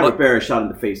 You can't But- repair a shot in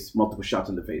the face, multiple shots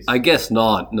in the face. I guess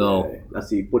not. No. Yeah, that's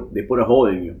they put a hole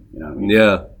in you. You know what I mean?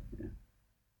 Yeah.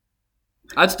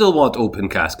 I'd still want open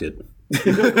casket.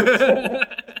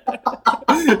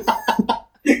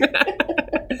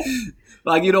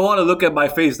 Like, you don't want to look at my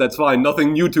face, that's fine.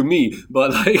 Nothing new to me.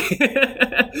 But like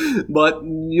but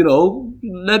you know,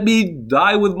 let me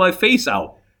die with my face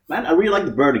out. Man, I really like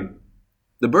the burning.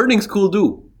 The burning's cool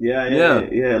too.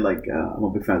 Yeah. Like I'm a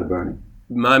big fan of the burning.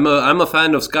 I'm a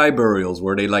fan of sky burials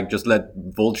where they like just let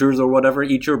vultures or whatever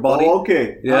eat your body. Oh,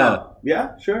 okay. Yeah.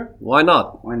 Yeah, sure. Why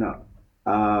not? Why not?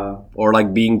 Or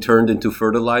like being turned into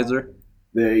fertilizer.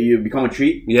 You become a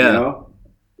tree. Yeah. You know?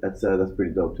 That's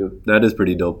pretty dope too. That is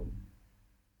pretty dope.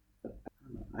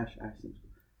 Actually,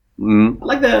 Mm-hmm. I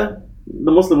like the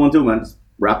Muslim one too, man. Just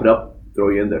wrap it up, throw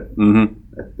you in there. Mm-hmm.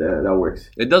 That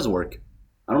works. It does work.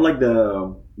 I don't like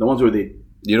the ones where they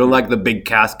You don't like the big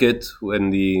casket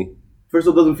and the... first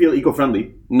of all, it doesn't feel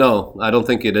eco-friendly, No, I don't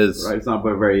think it is. right? It's not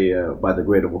very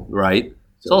biodegradable. Right?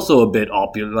 It's So- also a bit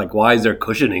opulent. Like, why is there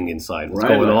cushioning inside? What's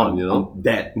Right? going Like, on, you know? I'm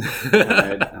dead.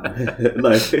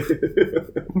 Like,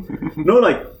 no,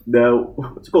 like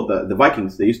what's it called? The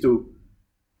Vikings. They used to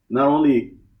not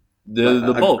only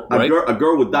The boat, right? A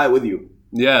girl would die with you.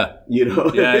 Yeah. You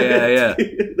know. Yeah.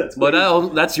 That's But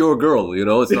crazy. that's your girl, you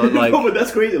know? It's not like... No, but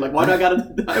that's crazy. Like, why do I gotta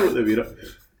die with him? You know.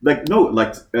 Like no,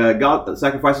 like God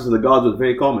sacrifices to the gods was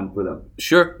very common for them,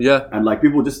 Sure, yeah. and like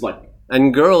people just like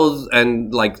And girls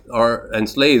and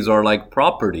slaves are like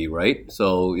property, right?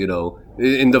 So, you know,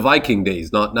 in the Viking days,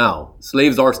 not now.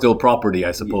 Slaves are still property,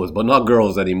 I suppose, but not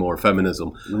girls anymore, feminism.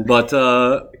 But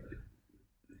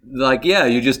like, yeah,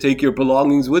 you just take your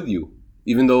belongings with you.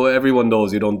 Even though everyone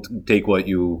knows you don't take what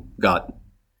you got.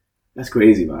 that's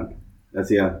crazy, man.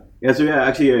 That's yeah. So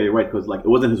actually, yeah, you're right, because like it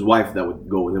wasn't his wife that would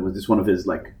go with him; it was just one of his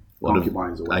like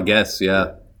concubines or whatever. I guess, yeah.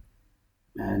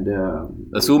 And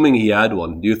Assuming he had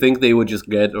one. Do you think they would just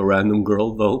get a random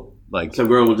girl, though? Like, some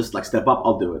girl will just like step up.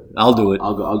 I'll do it. I'll do it.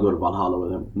 I'll go to Valhalla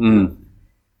with him. Mm.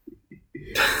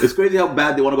 It's crazy how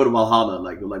bad they want to go to Valhalla.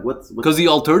 Like what's Because the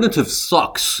alternative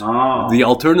sucks. oh. The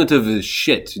alternative is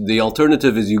shit. The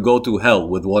alternative is you go to hell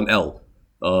with one L.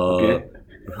 Okay.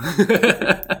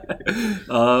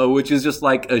 Which is just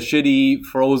like a shitty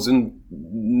frozen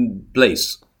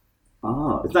place.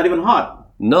 It's not even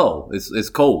hot. No, it's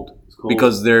cold. cold.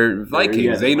 Because they're Vikings.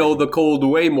 yeah, they know the cold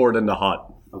way more than the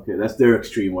hot. Okay, that's their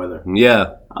extreme weather.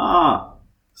 Yeah.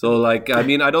 So, like, I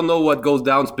mean, I don't know what goes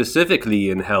down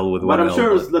specifically in hell with But one I'm hell,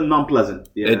 sure it's non-pleasant.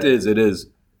 Yeah. It is.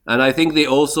 And I think they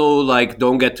also, like,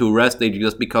 don't get to rest. They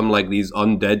just become, like, these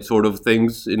undead sort of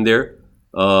things in there.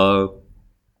 So,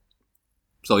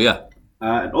 yeah.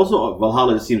 And also,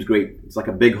 Valhalla just seems great. It's like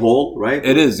a big hole, right?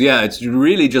 It is, yeah. It's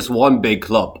really just one big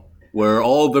club where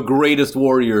all the greatest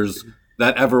warriors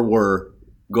that ever were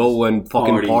go and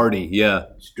fucking party. Yeah.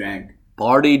 Just drank.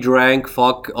 Party, drank,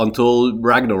 fuck until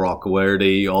Ragnarok, where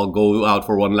they all go out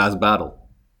for one last battle.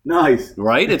 Nice.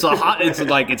 Right? It's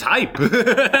it's hype.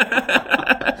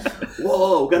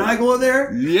 Whoa, can I go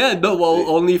there? Yeah, no, well,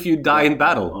 only if you die in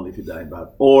battle. Only if you die in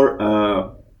battle. Or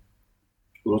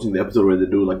watching the episode where they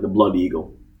do like the Blood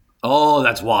Eagle. Oh,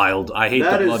 that's wild. I hate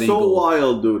that the Blood Eagle. That is so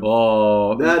wild, dude.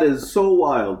 Oh. That is so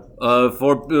wild.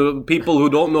 For people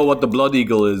who don't know what the Blood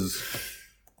Eagle is.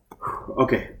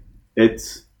 Okay.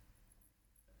 It's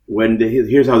when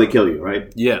here's how they kill you,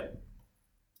 right? Yeah.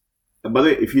 By the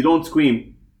way, if you don't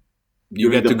scream,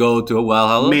 you get to go to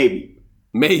Valhalla? Maybe.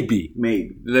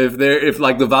 If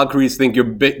like the Valkyries think your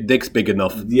dick's big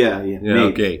enough. Yeah,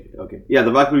 okay. Yeah,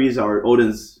 the Valkyries are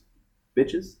Odin's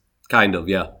bitches. Kind of,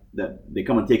 yeah. That they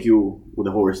come and take you with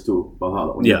a horse to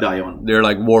Valhalla when you die on. They're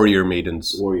like warrior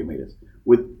maidens.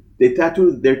 They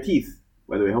tattoo their teeth.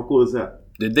 By the way, how cool is that?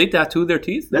 Did they tattoo their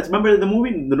teeth? Remember the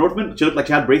movie, The Northman? She looked like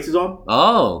she had braces on.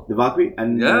 Oh. The Valkyrie.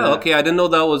 And, okay. I didn't know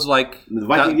that was like... The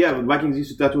Vikings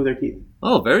used to tattoo their teeth.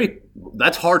 Oh,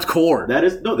 that's hardcore. They're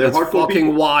that's hardcore fucking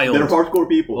people. wild. They're hardcore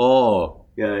people. Oh.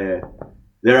 Yeah.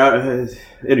 There are...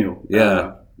 anyway.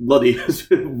 Yeah. Bloody...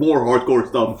 more hardcore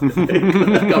stuff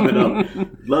coming up.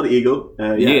 Blood Eagle.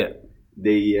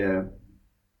 They...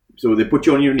 so they put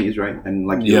you on your knees, right? And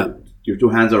like... Your two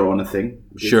hands are on a thing.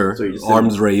 Sure. So you're just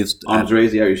arms raised. Arms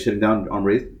raised, yeah. You're sitting down, arm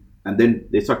raised. And then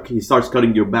he starts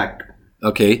cutting your back.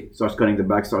 Okay. Starts cutting the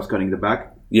back.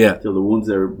 Yeah. Till the wounds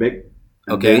are big.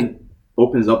 And then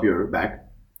opens up your back.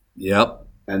 Yep.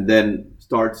 And then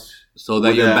starts... So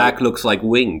that your back looks like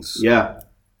wings. Yeah.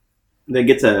 And then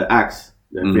gets an axe,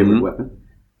 their favorite weapon.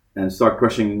 And start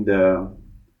crushing the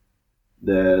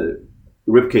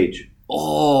rib cage.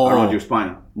 Oh. Around your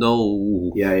spine.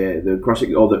 No. Yeah. They're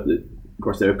crushing all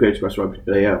crush the rib cage.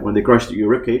 When they crush your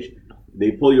rib cage,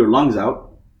 they pull your lungs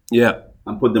out. Yeah.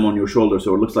 And put them on your shoulder,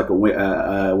 so it looks like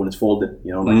when it's folded,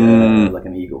 like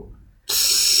an eagle.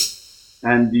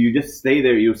 And you just stay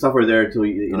there. You suffer there until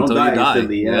you don't die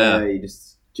instantly. Yeah, you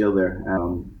just chill there.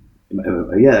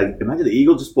 Imagine the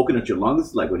eagle just poking at your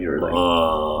lungs, like when you're like.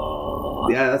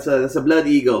 Yeah, that's a blood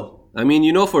eagle. I mean,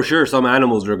 for sure some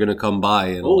animals are gonna come by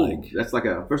and that's like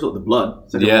first of all the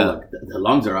blood. Second of all, the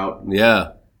lungs are out.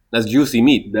 Yeah, that's juicy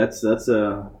meat. It's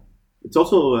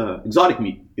also exotic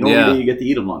meat. You don't really get to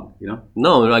eat a lung,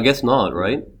 No, I guess not,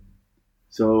 right?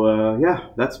 So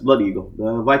that's Blood Eagle.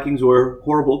 The Vikings were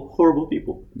horrible, horrible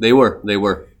people. They were.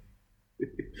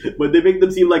 But they make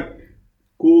them seem like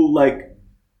cool, like.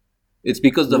 It's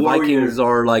because the Vikings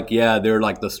are like, they're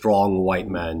like the strong white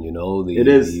man,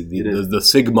 the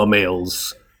Sigma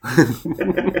males.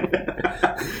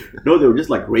 No, they were just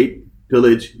like rape,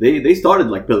 pillage. They started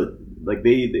like pillage, like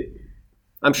they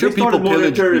I'm sure people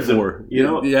pillaged before.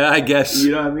 Yeah, I guess.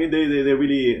 You know what I mean? They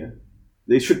really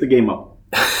shook the game up.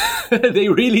 They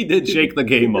really did shake the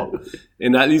game up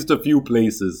in at least a few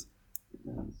places.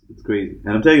 It's crazy.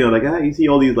 And I'm telling you, you see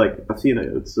all these, I've seen it.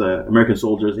 It's American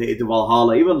soldiers, hey, to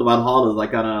Valhalla. Even the Valhalla is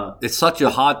like kind of... It's such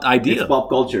a hot idea. It's pop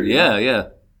culture. Yeah.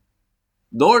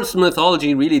 Norse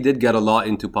mythology really did get a lot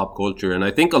into pop culture. And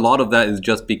I think a lot of that is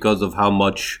just because of how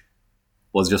much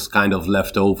was just kind of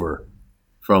left over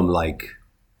from,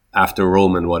 after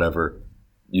Rome and whatever.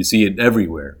 You see it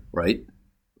everywhere, right?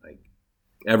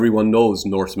 Everyone knows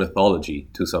Norse mythology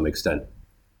to some extent.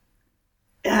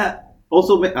 Yeah.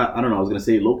 Also, I don't know. I was gonna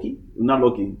say Loki, not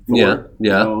Loki. Thor,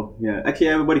 yeah. Actually,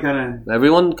 everybody kind of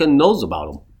everyone knows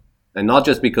about them, and not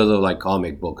just because of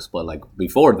comic books, but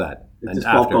before that. It's just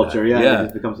pop culture. Yeah.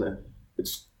 It becomes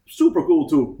it's super cool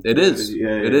too. It is.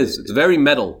 It is. It's very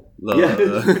metal.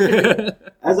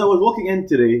 As I was walking in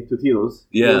today to Tito's,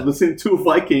 I was listening to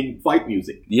Viking fight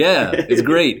music. Yeah, it's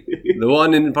great. The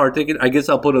one in particular, I guess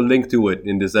I'll put a link to it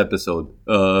in this episode.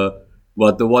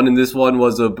 But the one in this one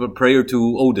was a prayer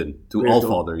to Odin, to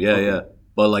Allfather. Yeah.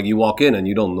 But you walk in and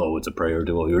you don't know it's a prayer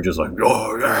to Odin. You're just like,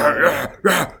 oh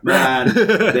yeah. Man,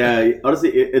 yeah. Honestly,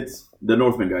 it's the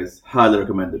Northman, guys. Highly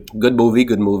recommended. Good movie.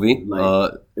 It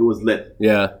was lit.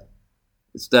 Yeah.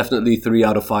 It's definitely 3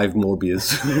 out of 5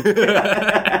 Morbius.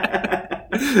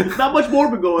 Not much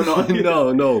Morbid going on.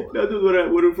 No. Dude,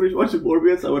 when I finished watching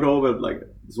Morbius, I went home and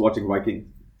just watching Vikings.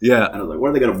 Yeah. And I was like,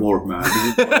 where are they gonna morph, man?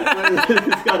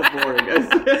 It's kind of boring,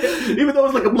 guys. Even though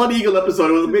it was like a Blood Eagle episode,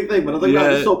 it was a big thing. But I was like, Yeah. I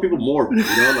just saw people morph, you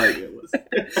know, like it was.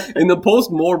 In the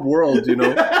post-morb world, you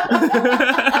know.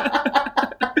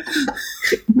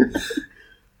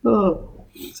 Oh,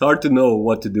 It's hard to know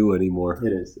what to do anymore.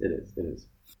 it is.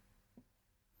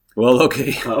 Well,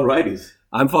 okay. Alrighties.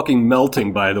 I'm fucking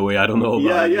melting, by the way. I don't know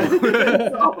about Yeah. you.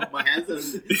 Oh, my hands are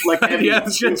like heavy. Yeah,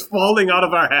 shit's falling out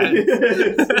of our hands.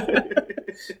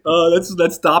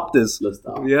 Let's stop this. Let's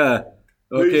stop. Yeah.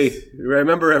 Okay. Peace.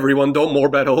 Remember, everyone, don't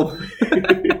morb at home.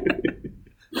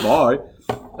 Bye.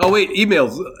 Oh, wait.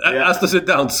 Emails. Yeah. Ask the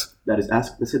sit-downs. That is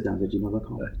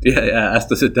askthesitdowns@gmail.com. Yeah, ask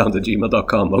the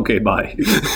sit-downs@gmail.com. Okay, bye.